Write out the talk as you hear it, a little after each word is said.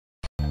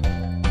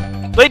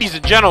Ladies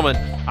and gentlemen,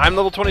 I'm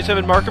level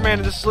 27 Marker Man,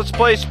 and this is Let's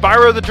Play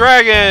Spyro the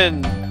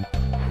Dragon!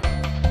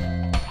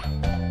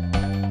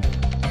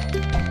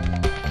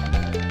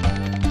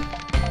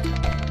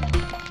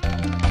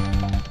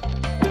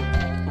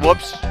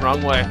 Whoops,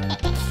 wrong way.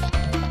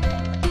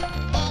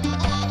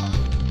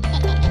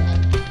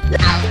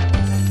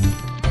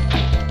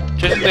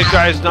 Chasing the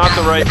guy is not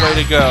the right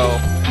way to go.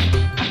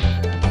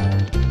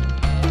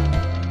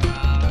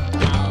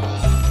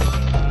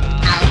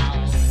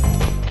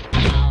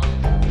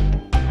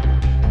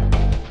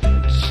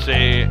 Let's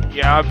see.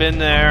 Yeah, I've been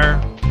there,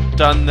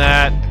 done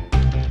that.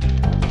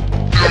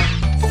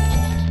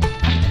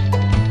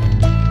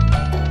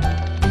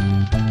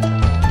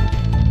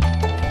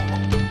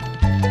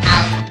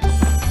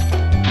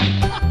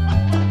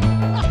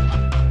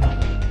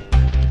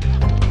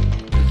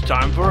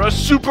 Time for a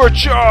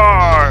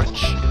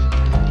supercharge!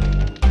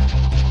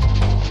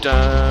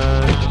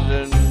 Dun,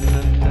 dun,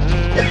 dun,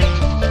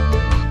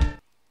 dun.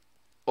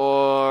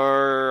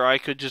 Or I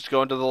could just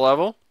go into the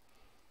level.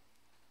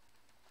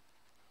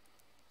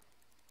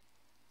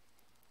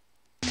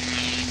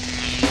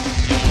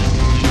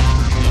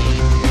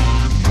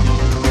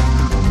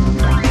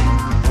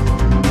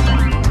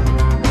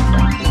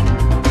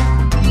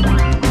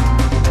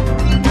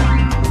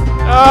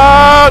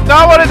 Oh,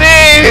 not one of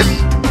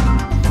these!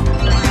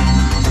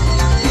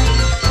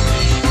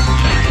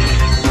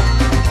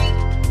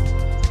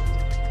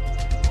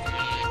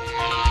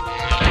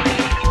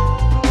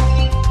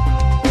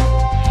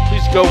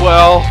 Go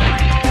well.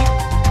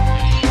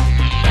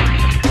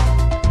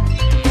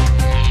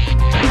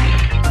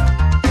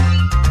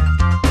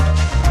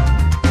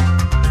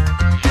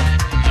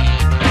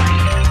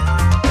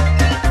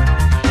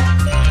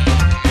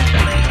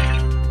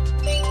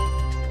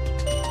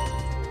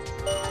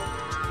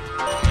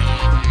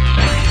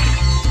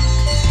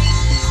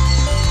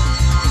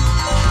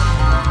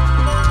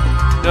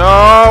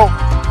 No.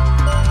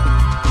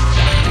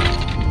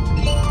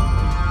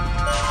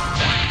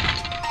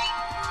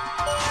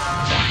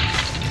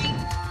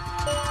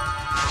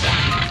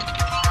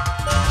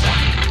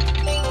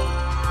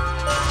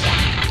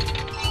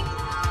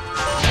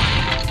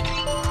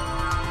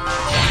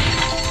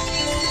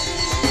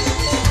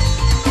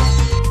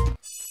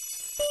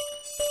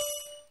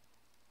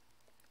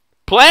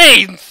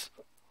 Planes?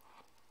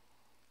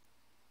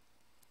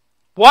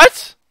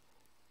 What?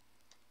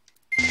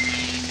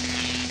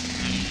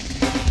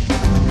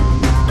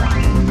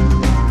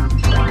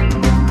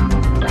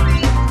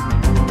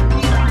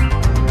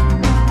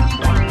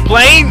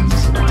 Planes?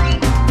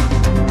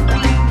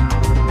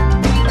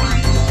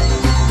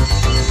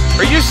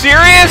 Are you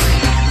serious?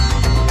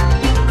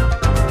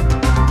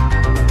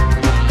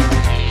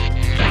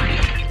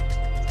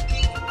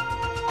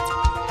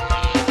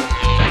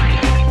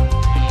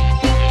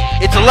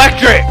 It's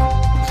electric!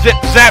 Zip,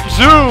 zap,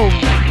 zoom!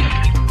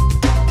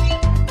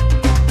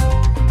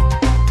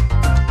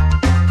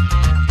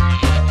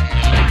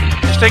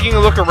 Just taking a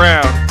look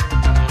around.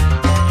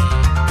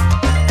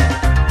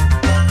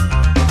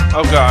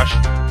 Oh gosh.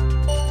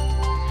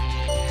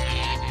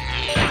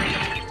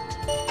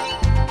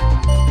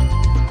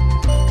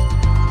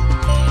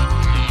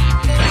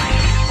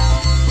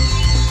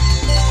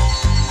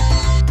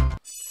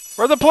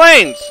 Where are the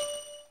planes?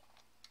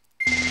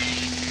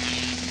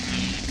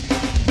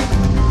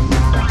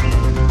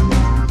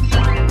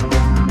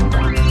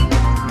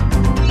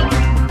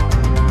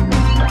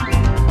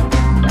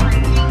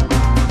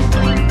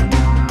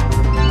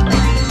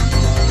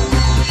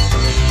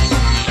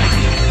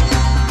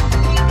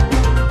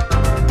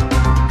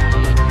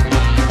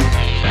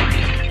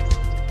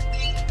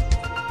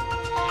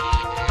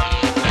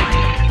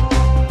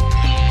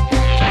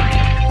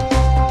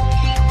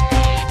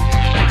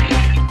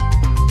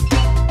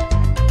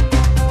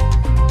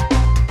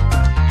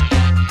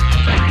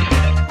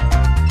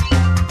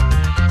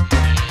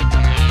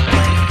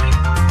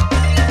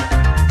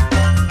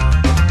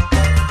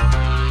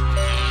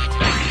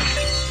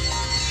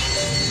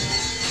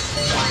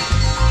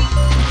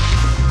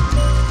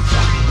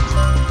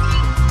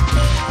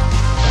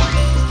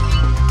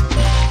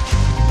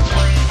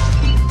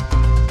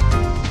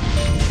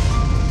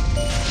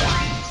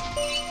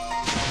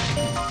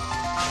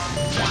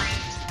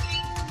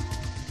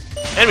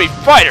 Enemy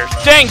fighters!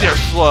 Dang, they're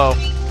slow!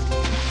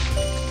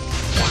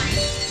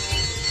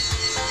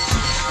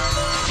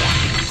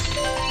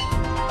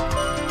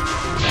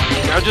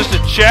 Now just a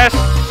chest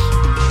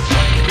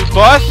to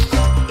bust.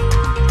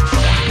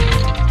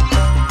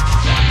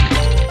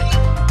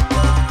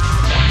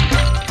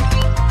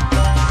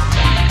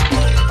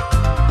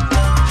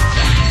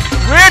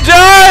 We're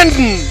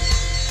done!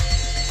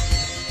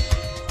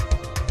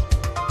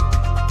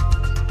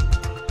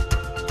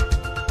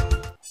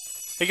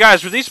 Hey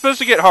guys, were these supposed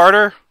to get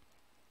harder?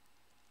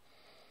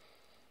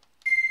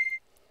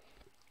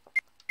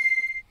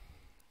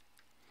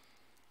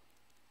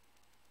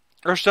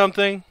 Or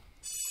something?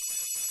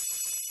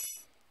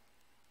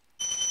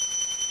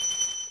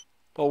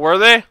 Well, were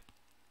they?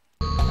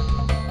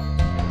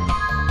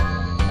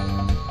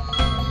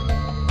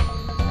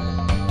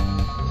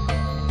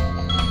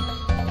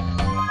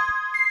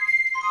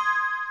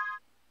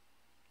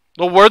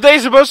 Well, were they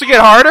supposed to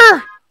get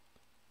harder?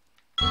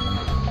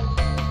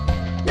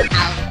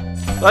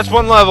 That's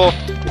one level.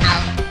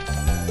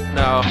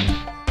 No.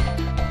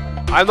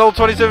 I'm the old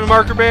 27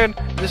 marker man.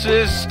 This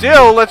is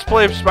still Let's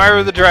Play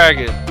Spyro the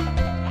Dragon.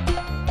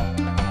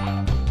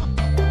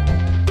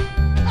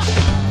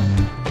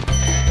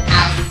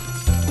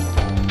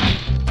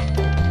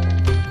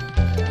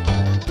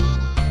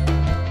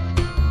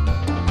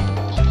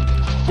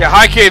 Yeah,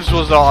 High Caves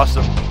was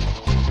awesome.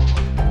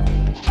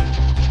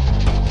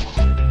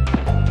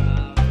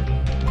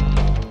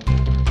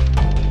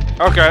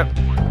 Okay.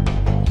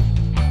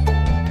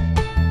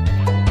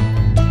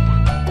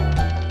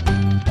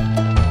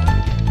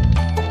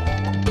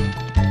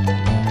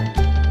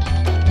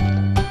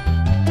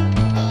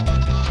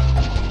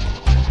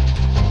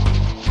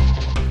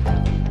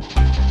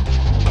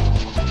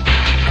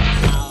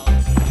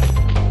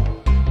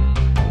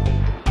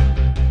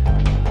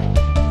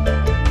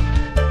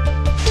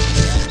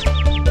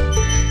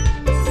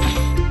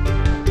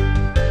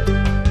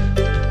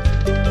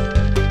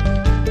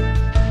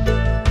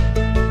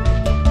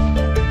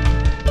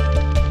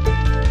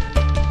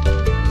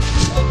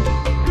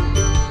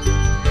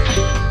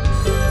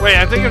 Wait,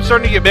 I think I'm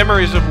starting to get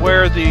memories of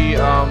where the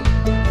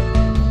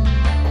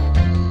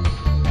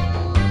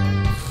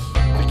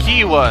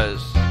key was.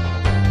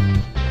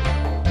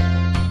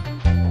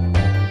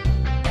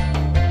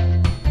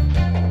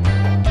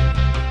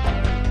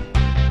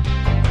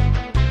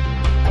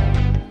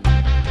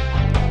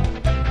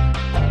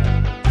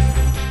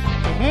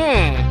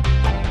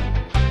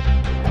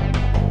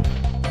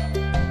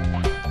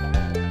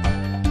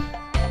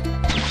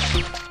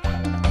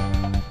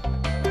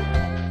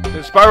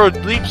 Spyro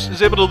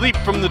is able to leap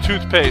from the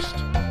toothpaste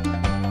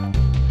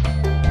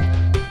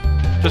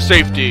to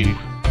safety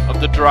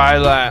of the dry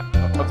land,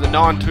 of the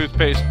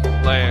non-toothpaste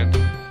land.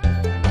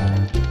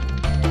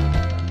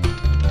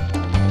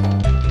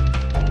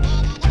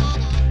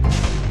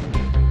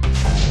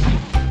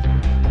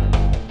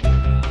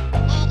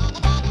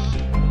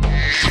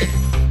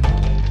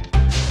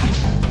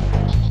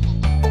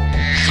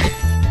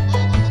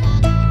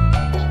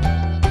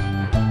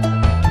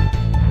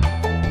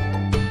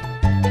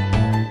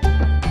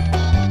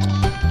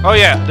 Oh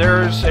yeah,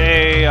 there's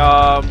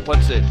a,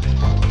 what's it?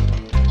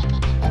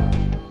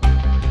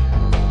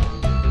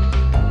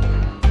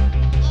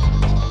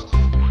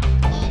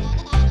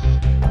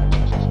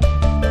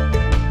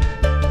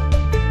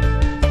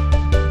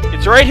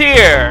 It's right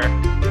here!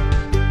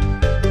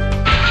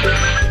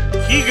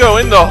 Higo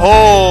in the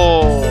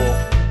hole!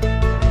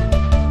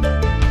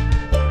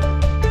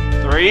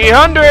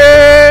 300!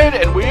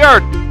 And we are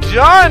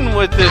done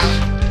with this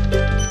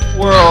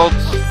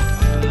world's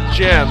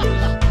gems.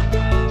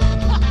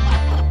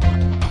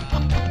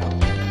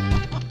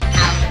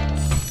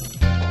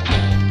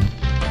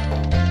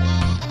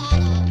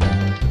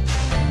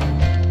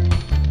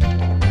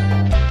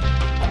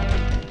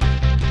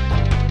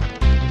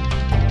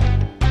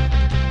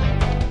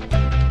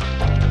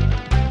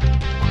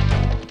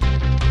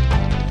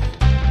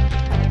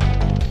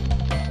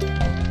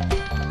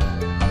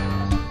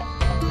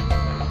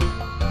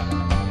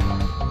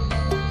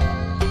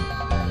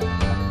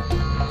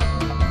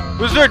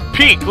 Wizard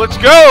Peak, let's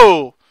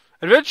go!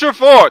 Adventure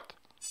forth!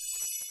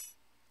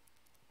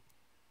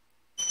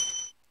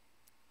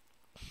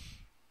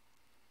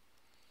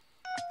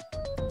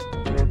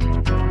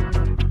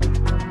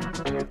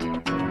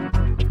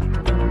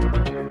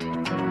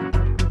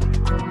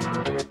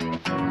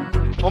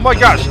 Oh my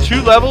gosh,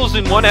 2 levels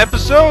in 1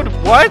 episode?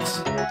 What?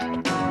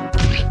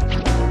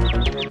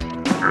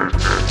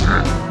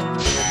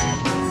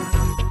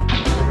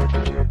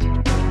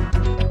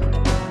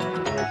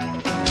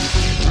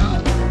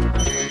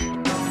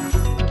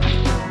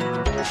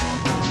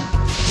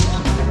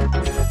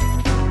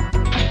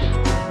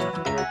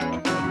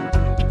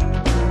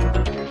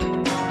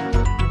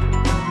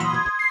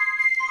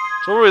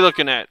 So what are we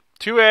looking at?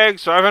 2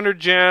 eggs, 500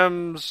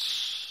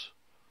 gems,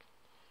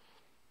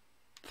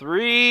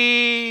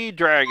 3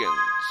 dragons.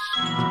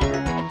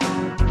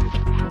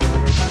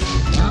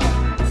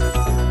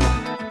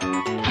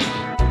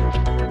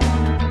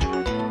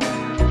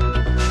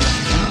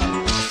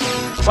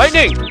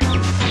 Lightning!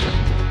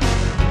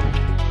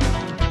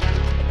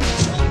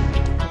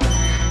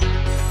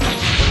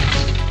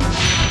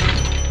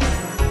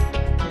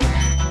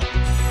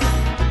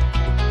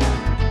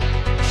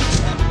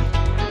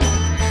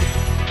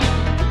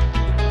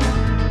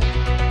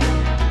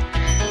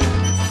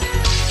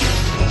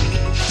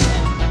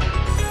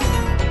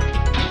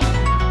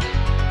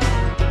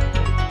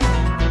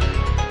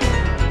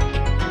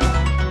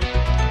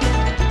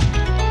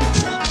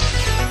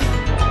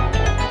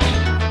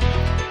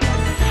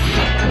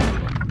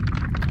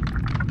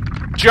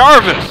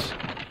 Jarvis!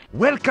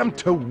 Welcome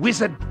to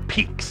Wizard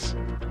Peaks.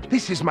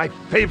 This is my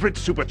favorite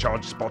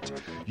supercharge spot.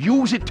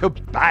 Use it to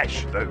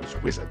bash those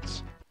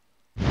wizards.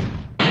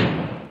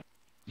 How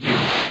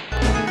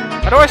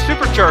do I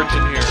supercharge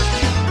in here?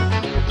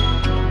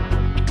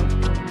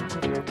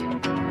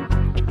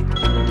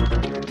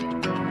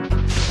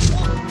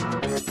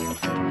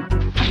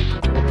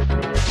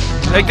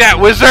 Take that,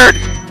 wizard!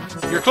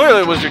 You're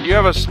clearly a wizard. You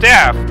have a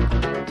staff.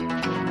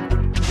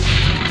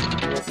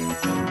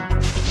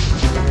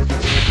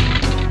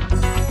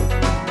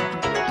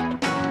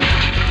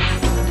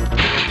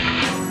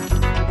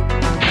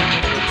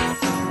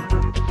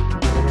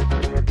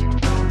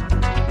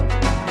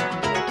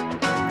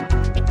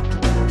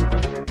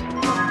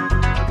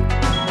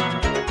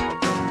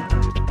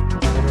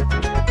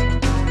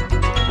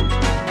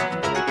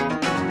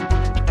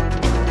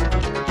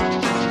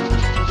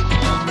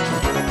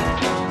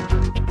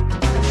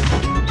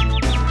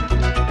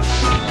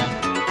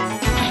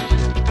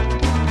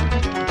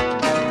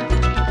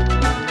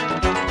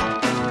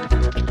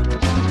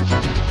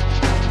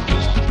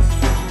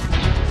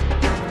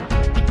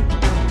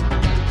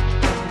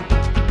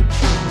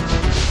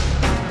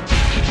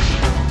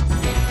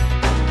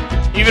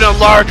 Even a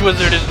large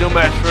wizard is no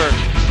match for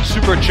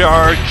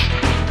Supercharge.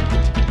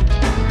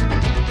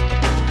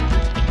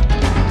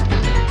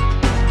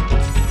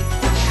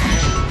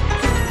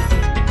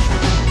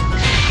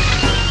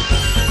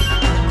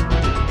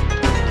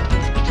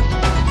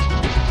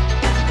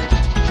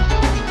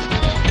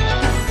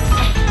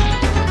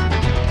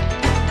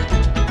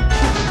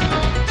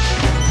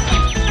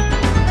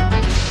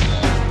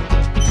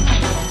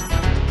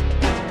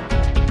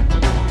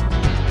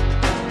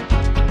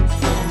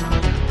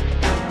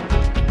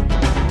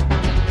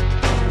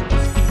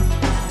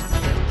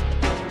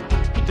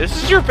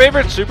 This is your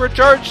favorite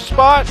Supercharge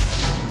spot?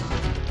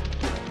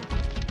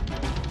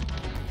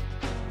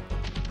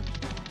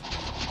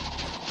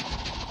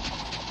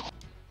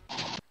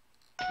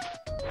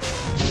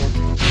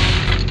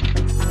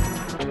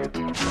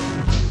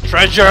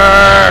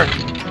 Treasure!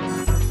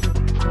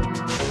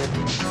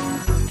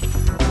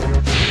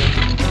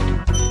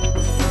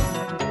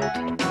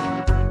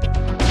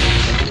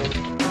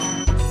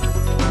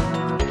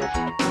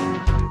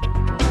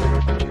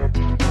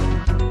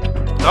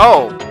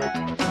 Oh!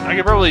 I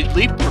could probably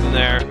leap from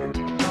there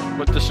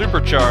with the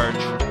Supercharge.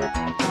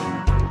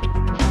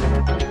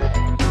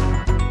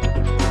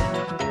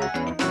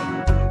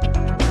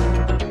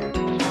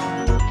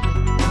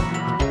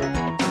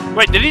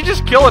 Wait, did he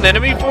just kill an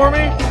enemy for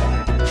me?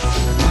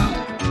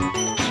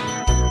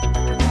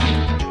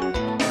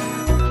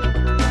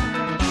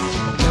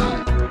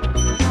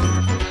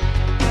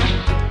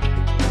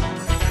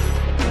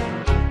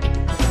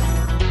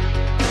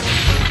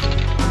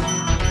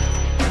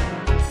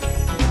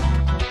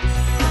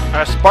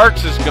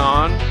 Sparks is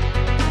gone.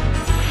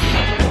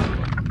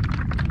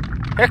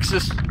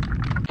 Hexus.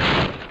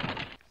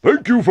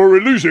 Thank you for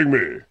releasing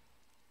me.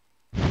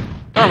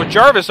 Oh, with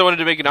Jarvis, I wanted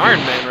to make an Iron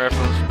Man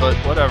reference, but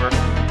whatever.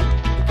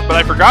 But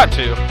I forgot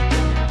to.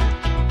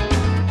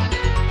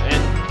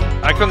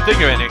 And I couldn't think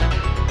of any.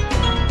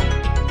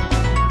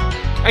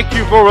 Thank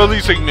you for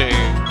releasing me.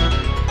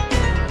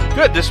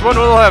 Good, this one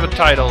will have a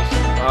title.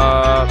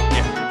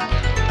 Yeah.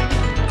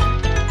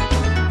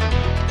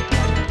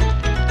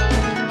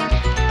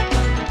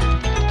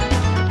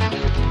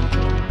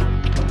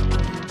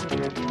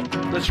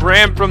 Let's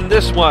ram from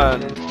this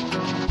one.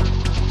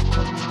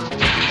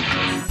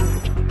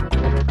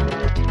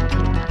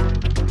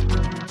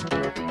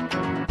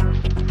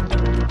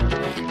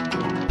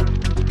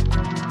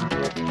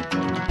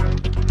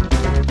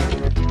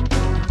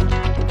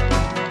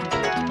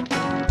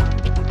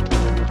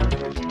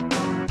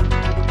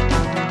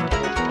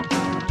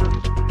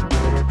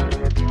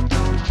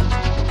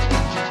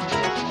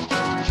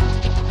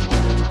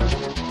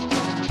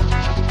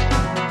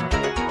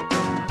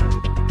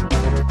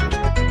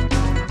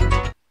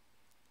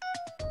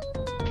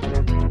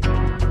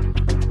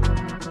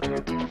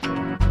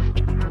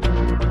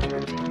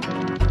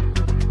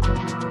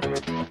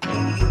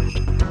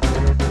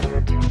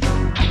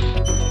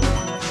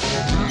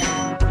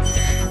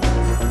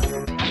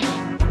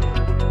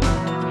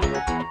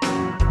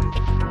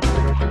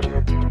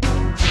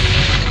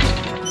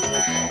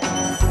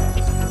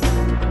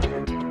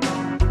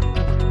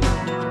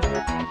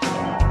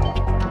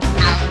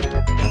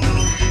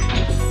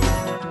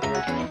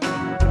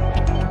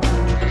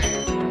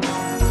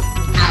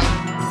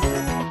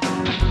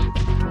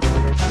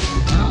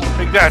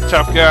 That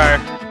tough guy.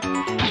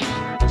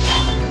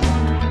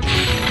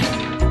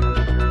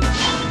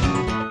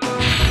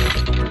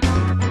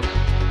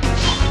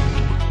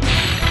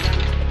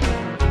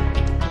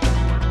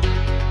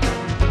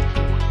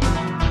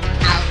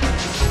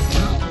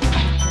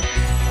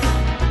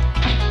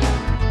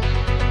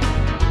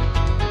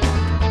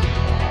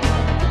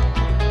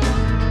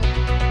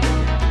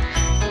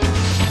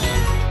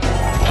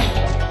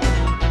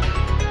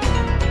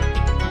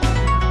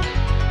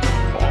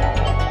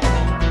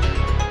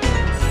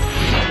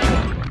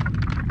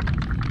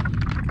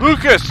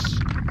 Lucas!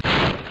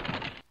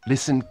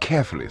 Listen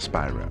carefully,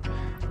 Spyro.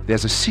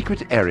 There's a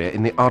secret area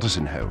in the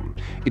artisan home.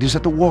 It is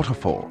at the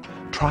waterfall.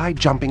 Try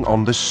jumping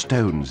on the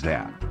stones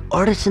there.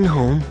 Artisan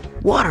home,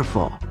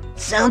 waterfall.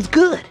 Sounds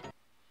good.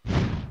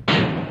 Ooh,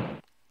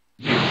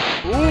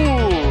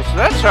 so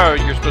that's how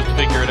you're supposed to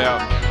figure it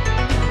out.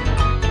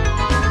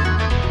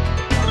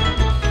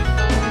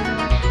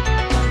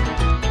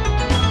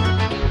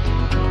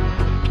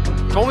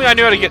 only I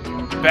knew how to get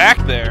back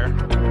there.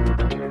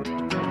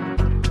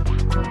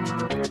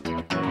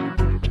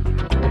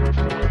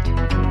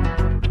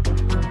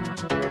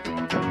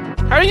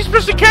 How are you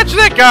supposed to catch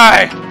that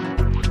guy?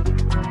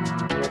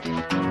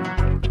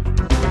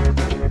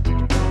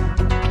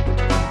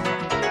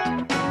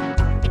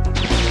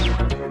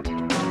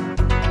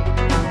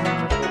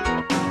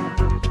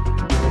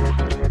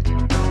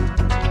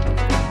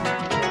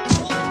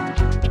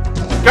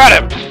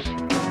 Got him!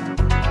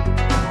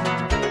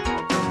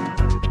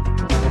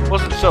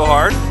 Wasn't so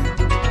hard.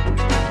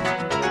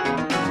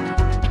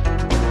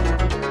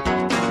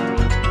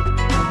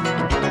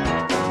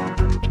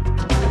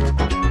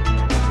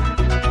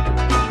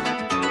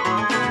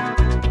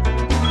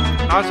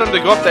 Now it's time to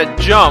go up that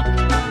jump.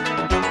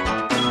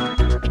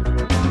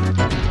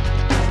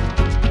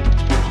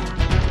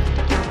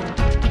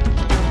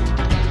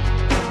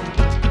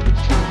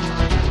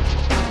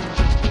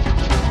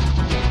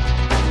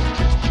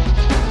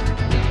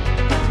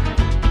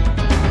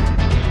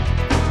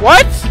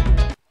 What?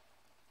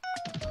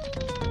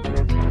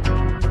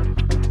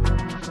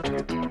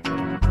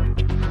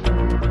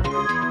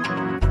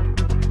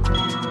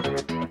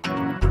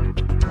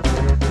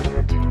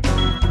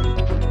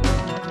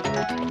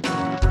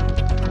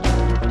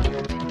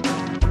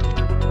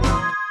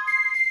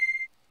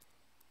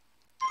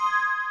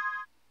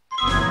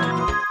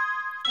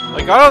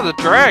 I got all the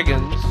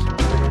dragons.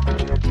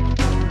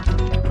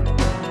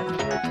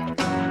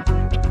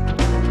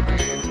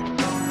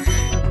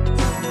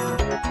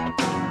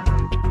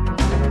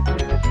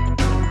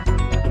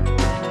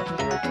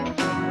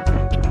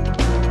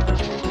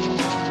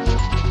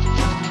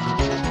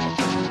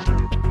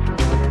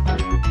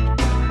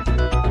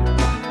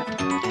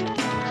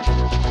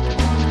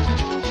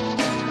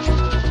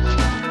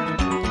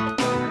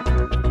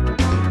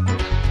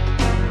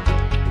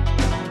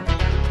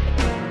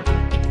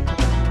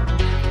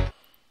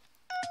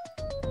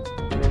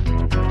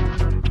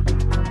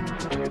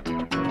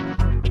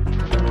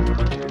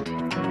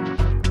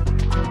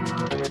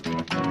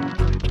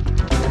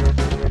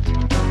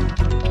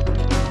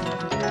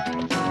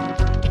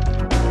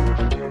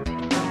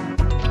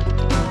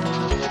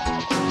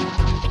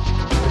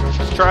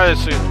 Try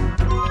this soon.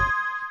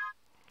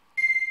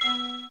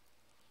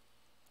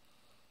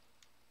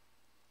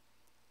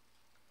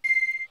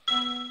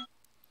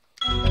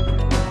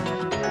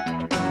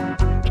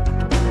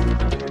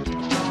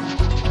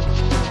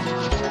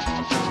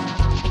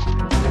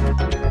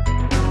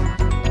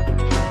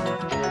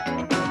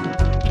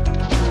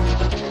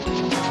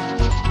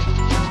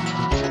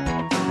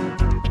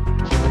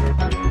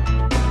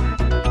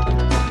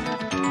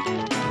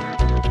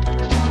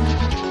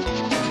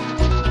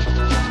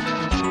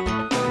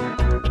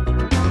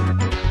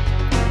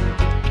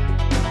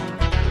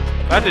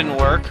 That didn't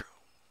work.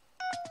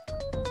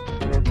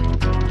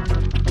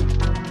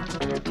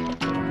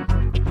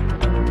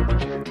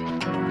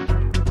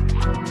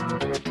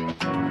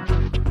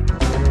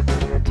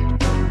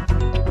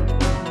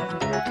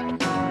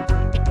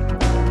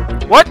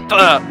 What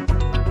the?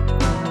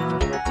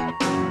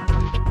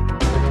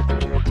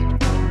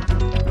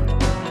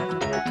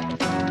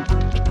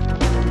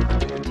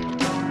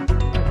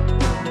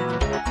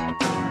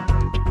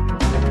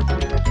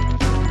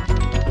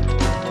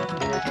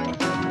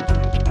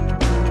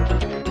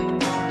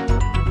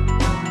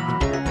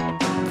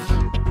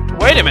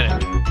 Wait a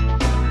minute.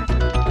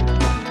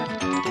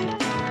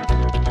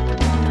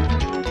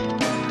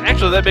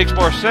 Actually, that makes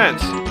more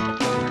sense.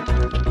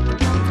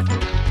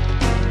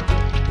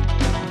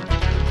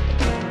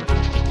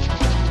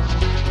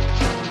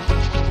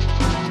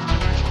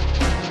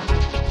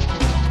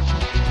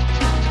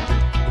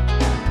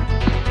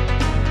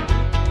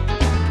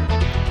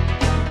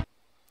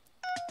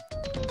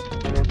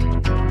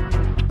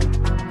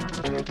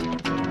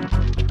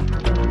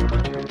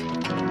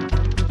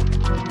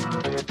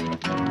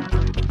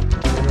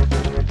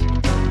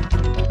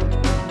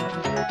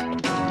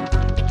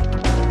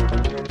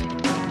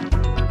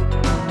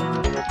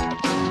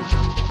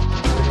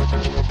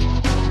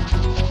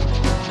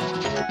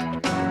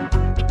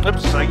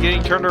 Oops, I'm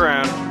getting turned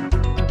around.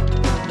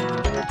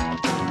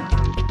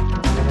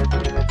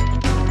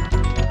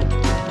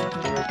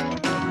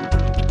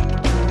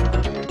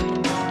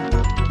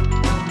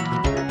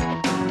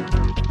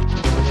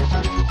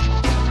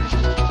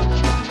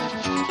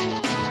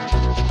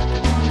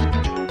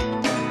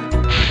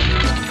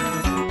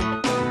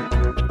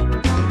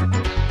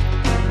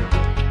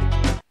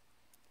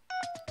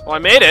 Well, I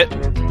made it.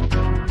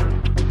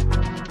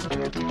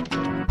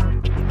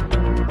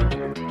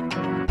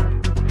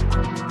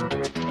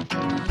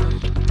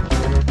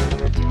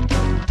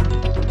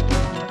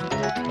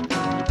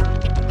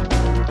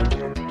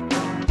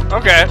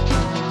 Okay.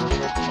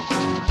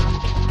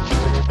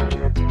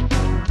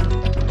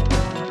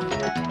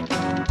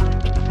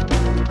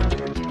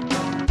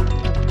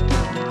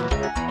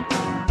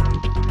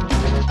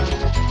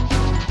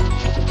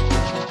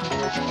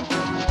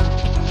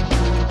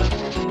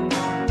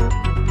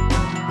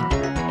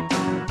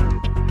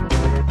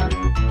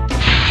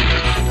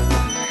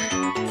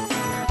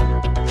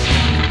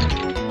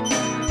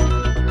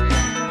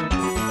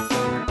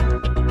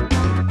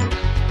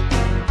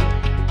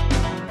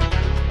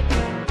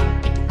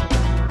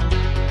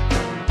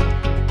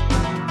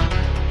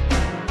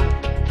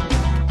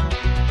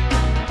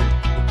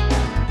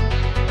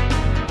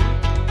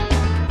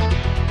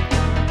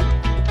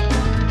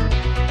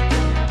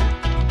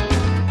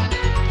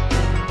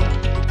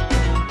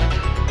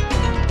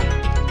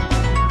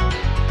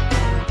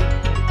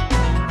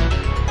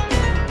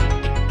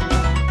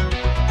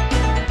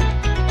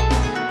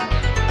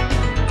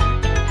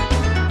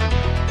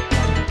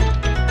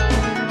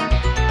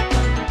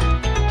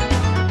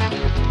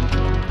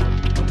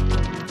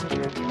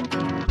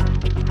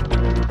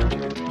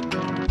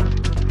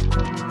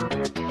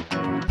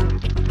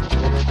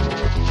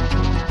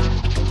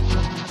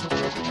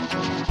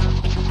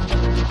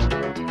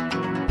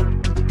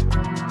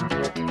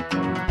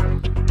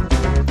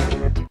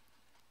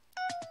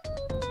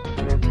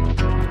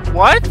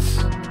 What?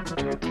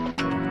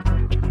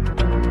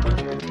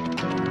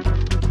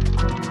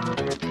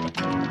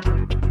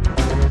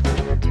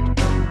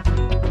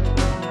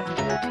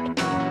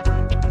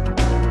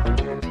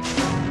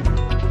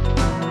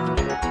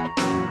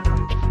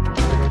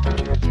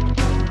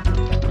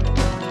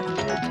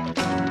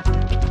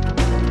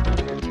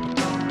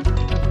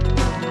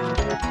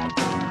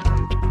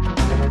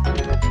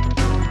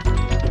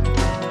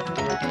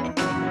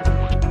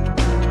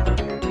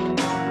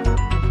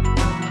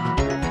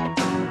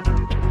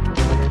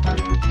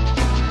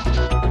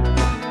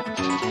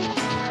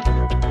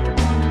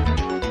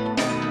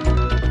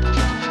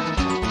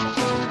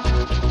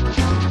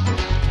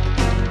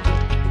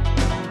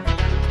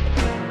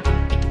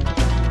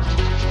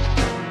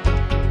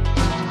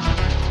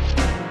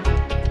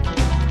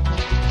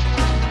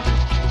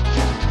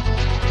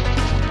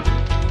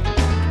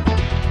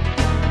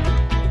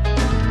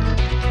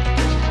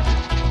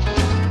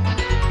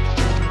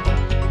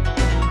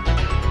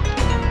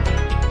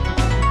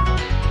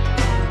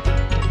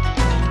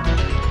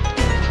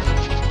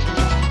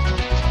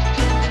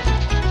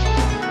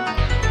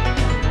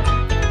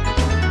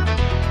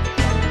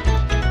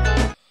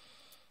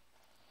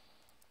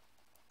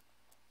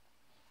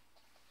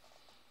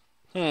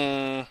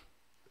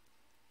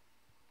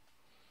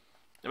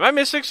 Am I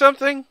missing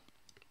something?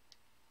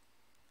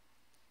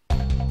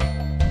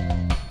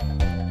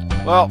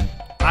 Well,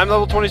 I'm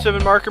level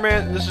 27 Marker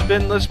Man, and this has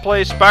been Let's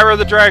Play Spyro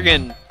the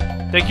Dragon.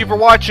 Thank you for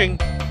watching.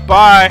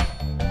 Bye.